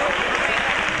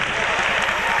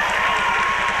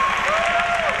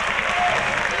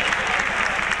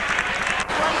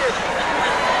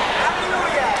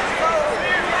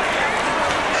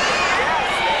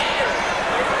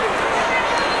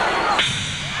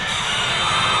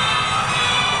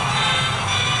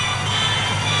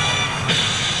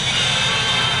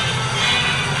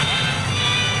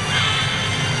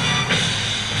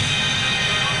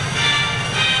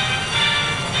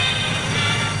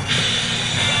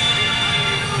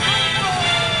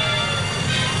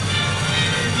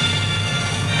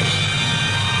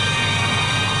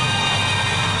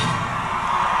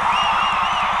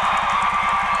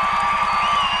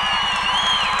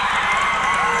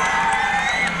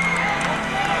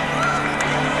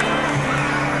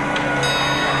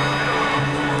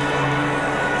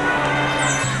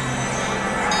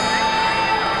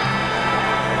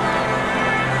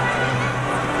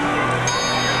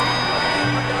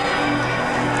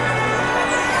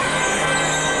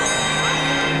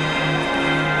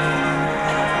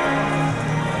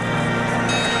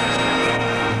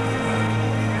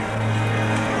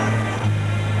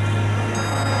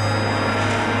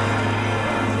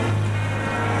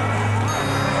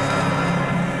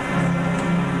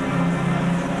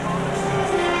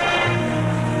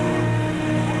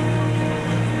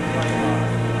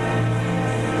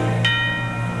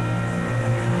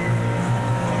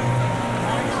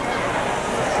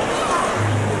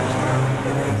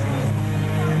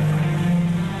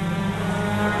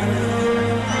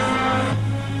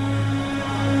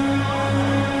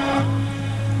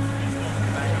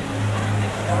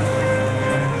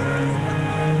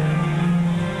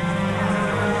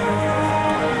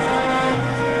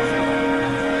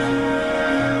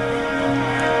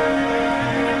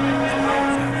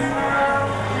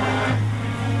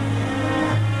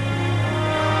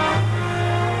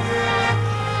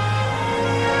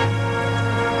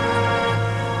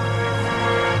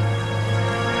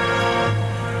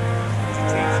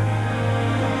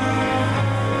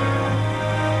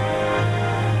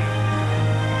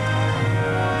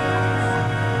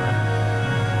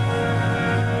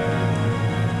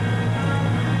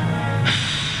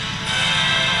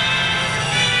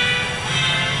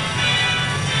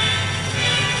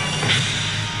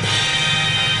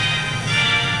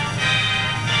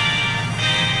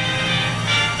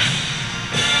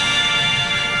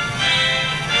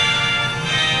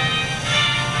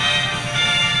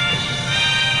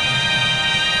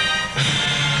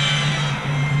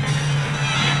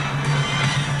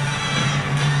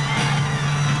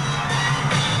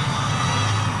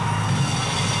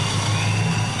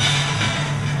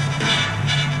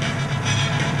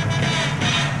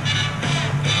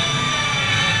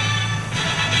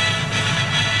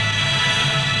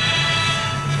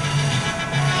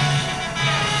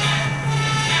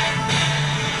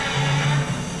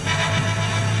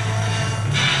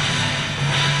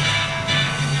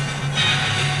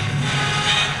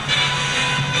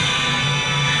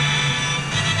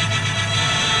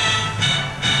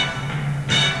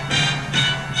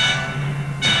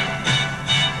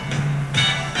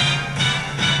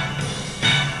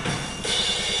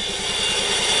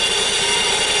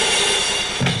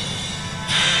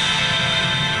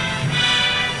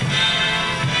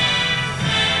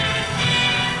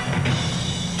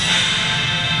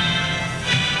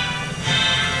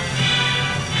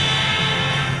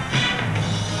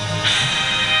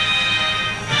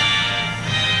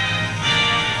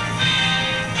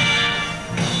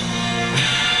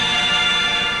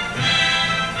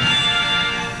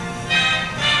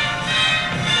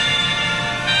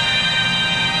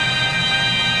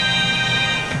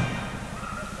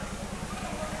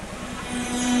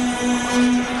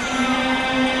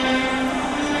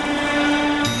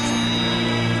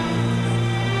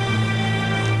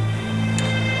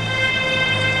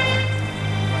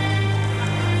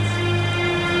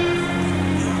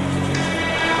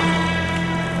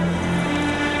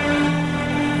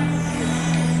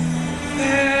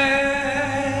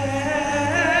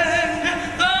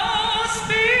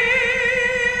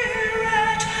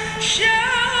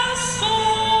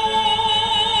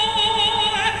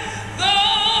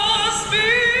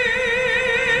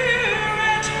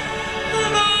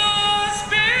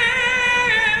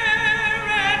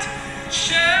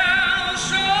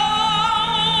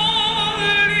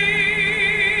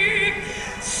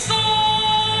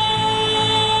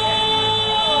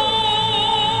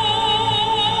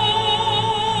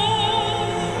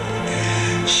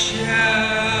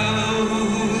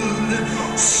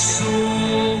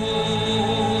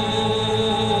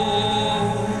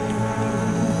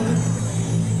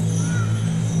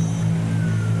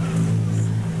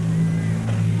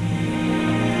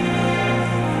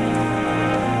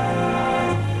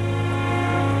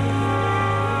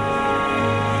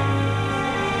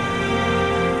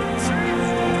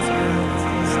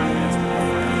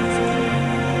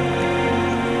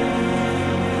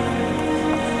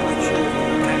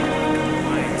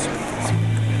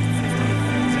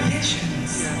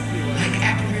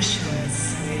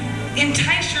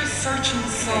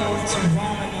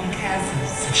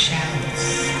 chasms of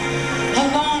shadows,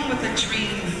 along with a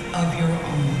dream of your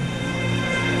own.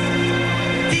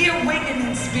 The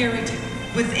awakening spirit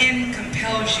within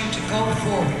compels you to go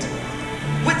forward,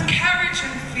 with courage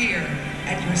and fear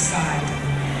at your side,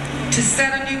 to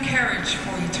set a new carriage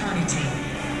for eternity,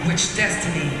 which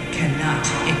destiny cannot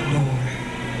ignore.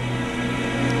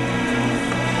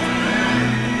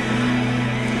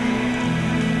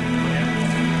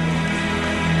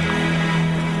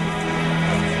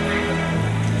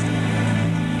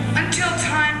 Until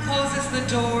time closes the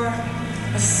door,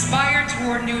 aspire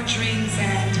toward new dreams,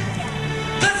 and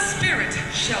the spirit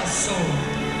shall soar,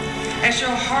 as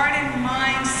your heart and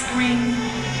mind scream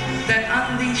that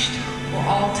unleashed for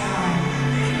all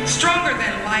time, stronger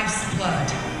than life's blood,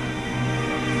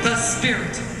 the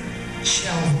spirit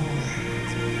shall roar.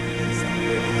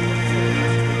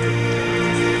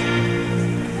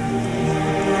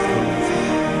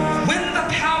 When the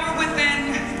power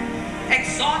within,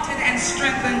 exalted and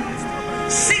strengthened,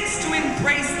 seeks to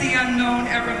embrace the unknown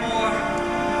evermore,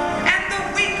 and the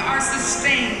weak are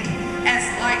sustained as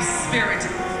life's spirit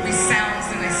resounds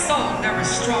in a soul never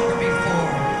stronger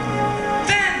before,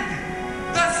 then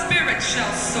the spirit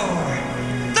shall soar.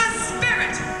 The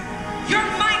spirit, your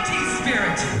mighty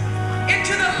spirit,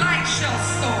 into the light shall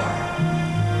soar,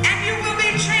 and you will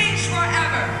be changed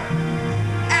forever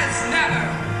as never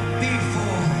before.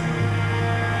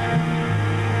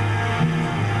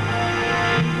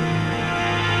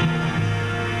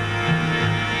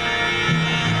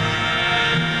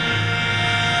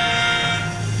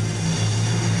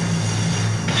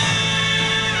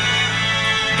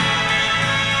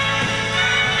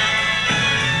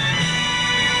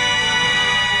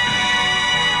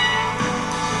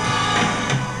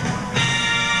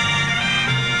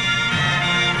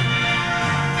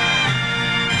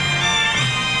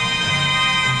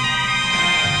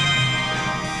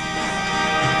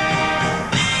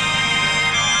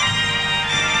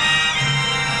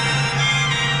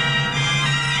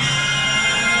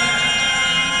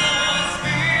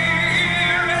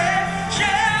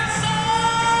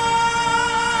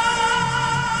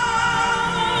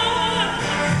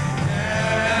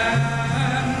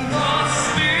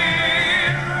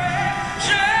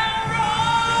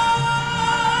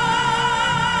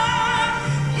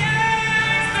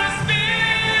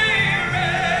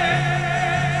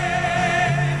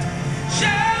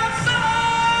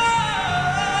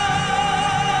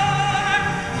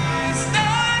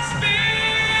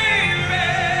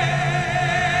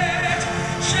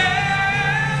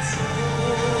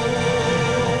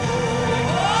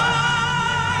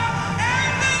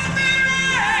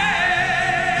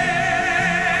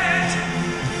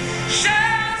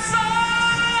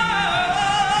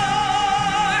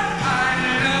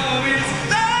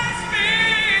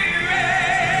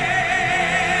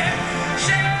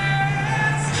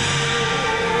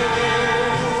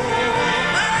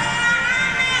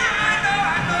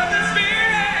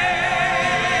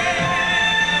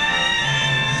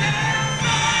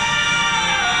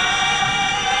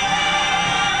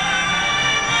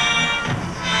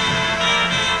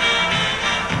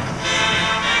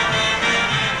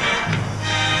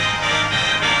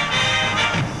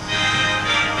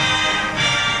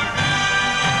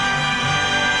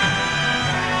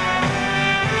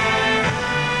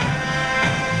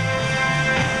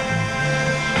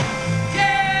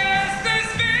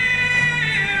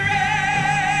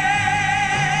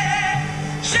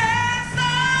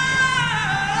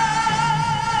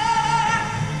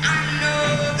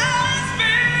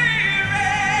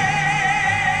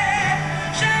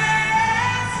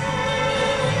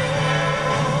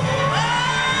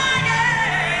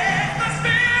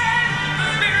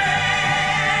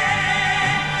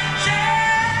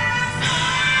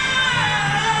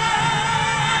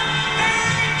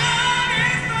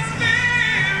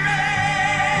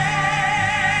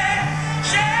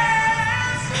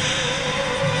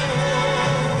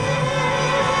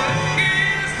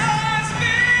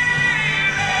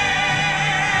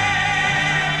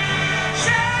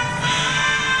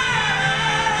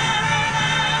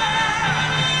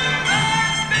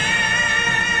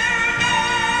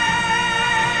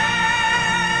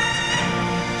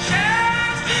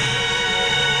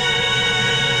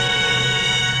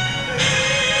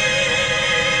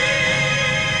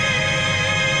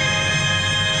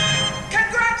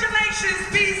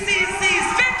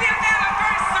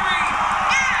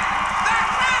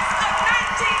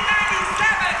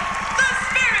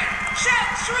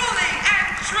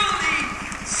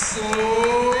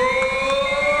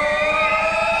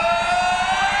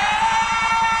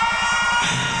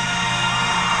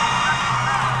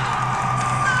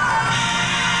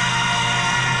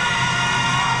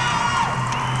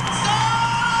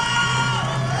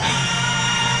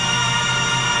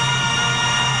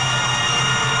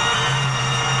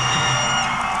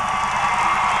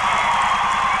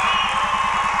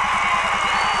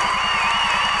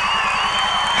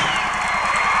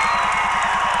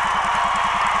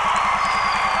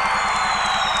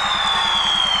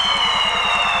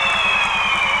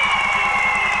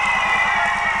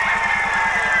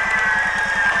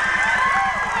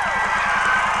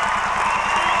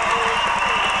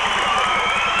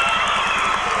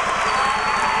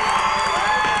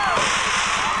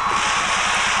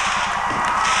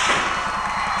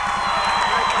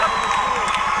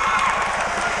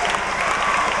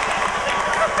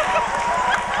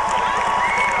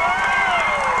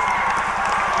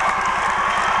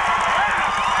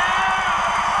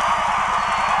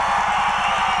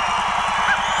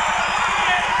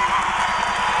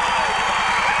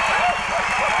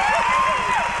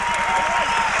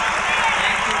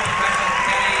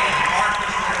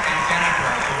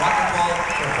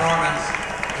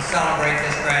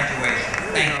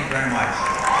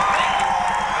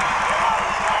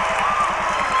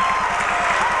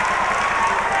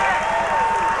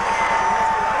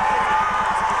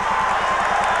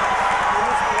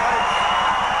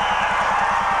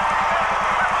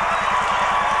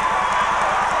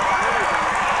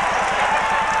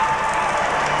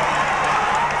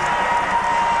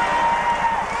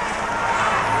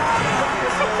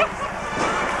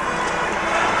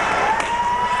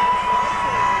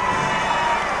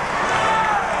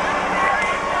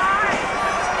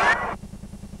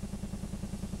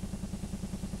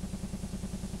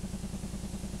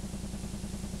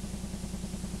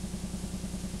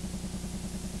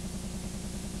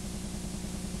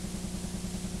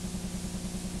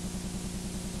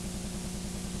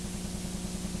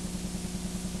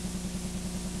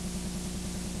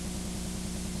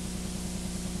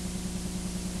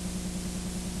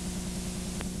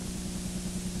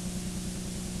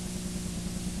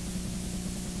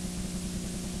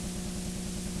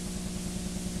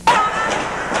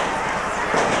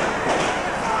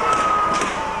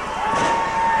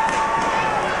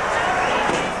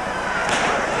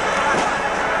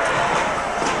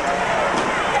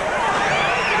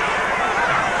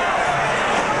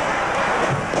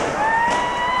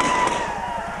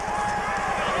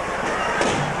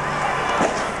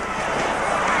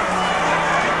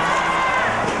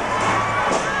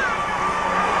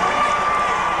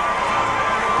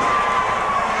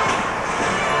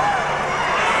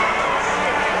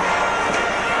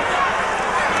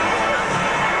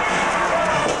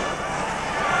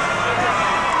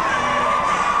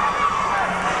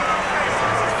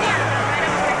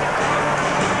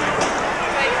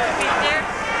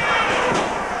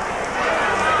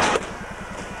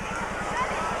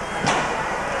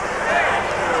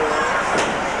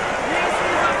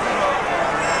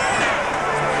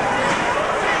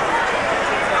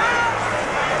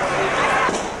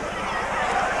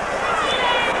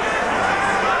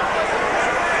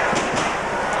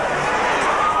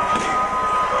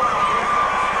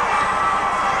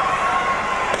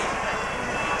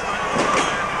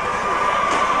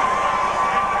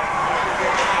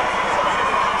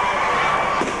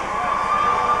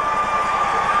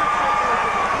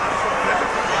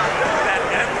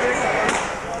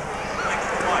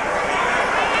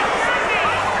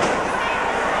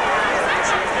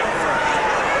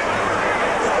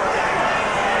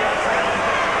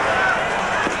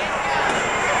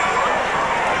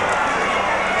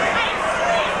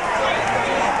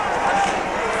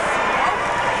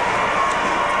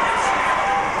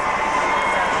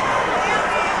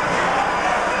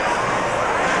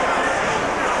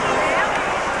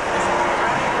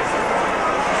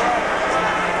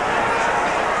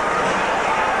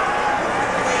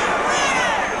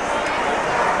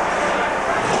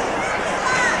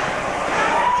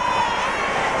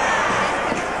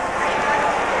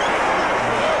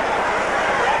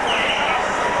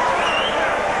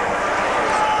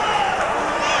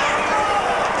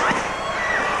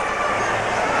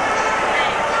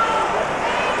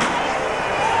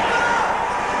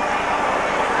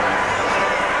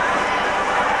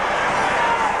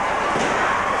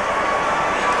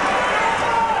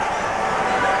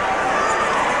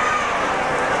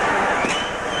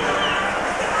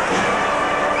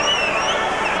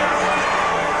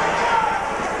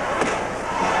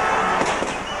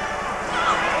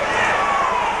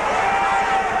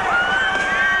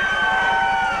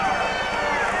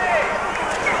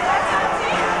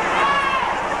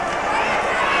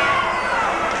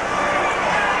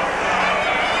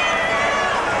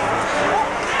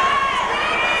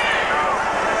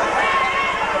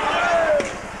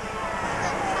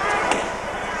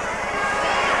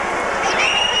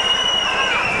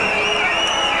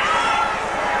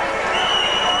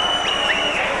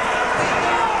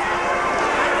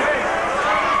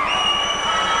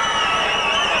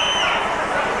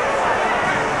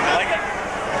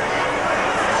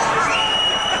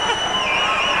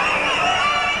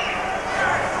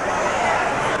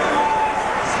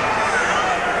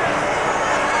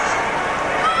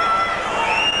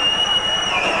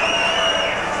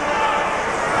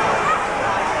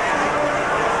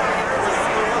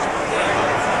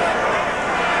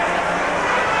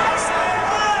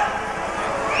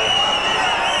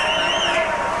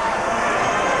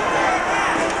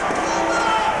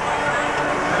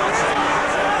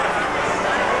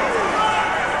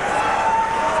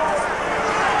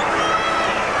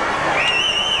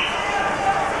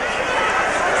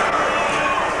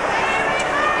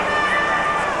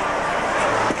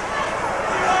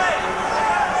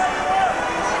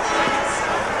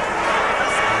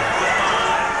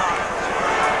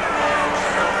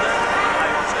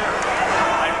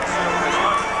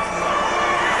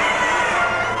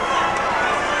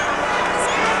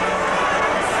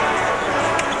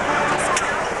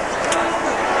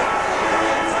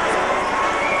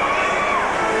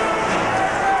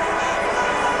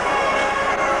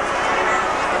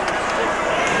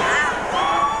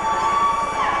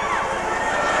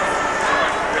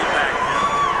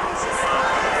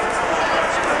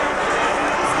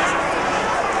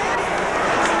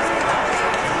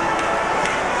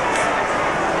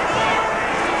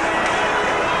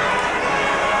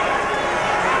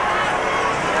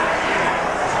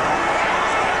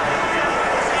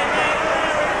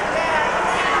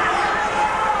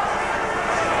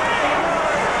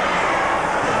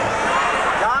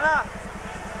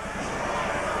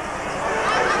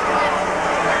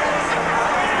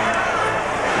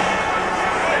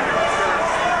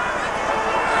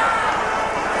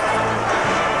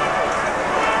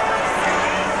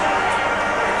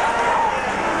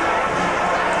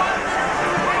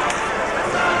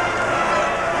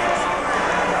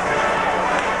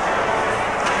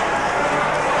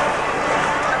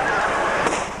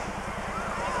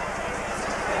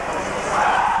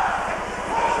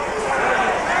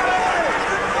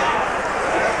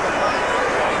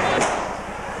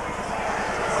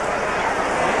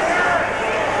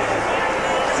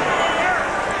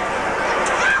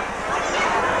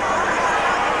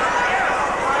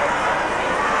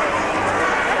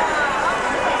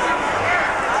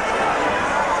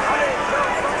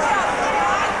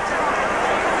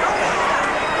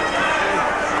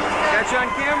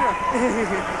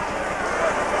 Hehehe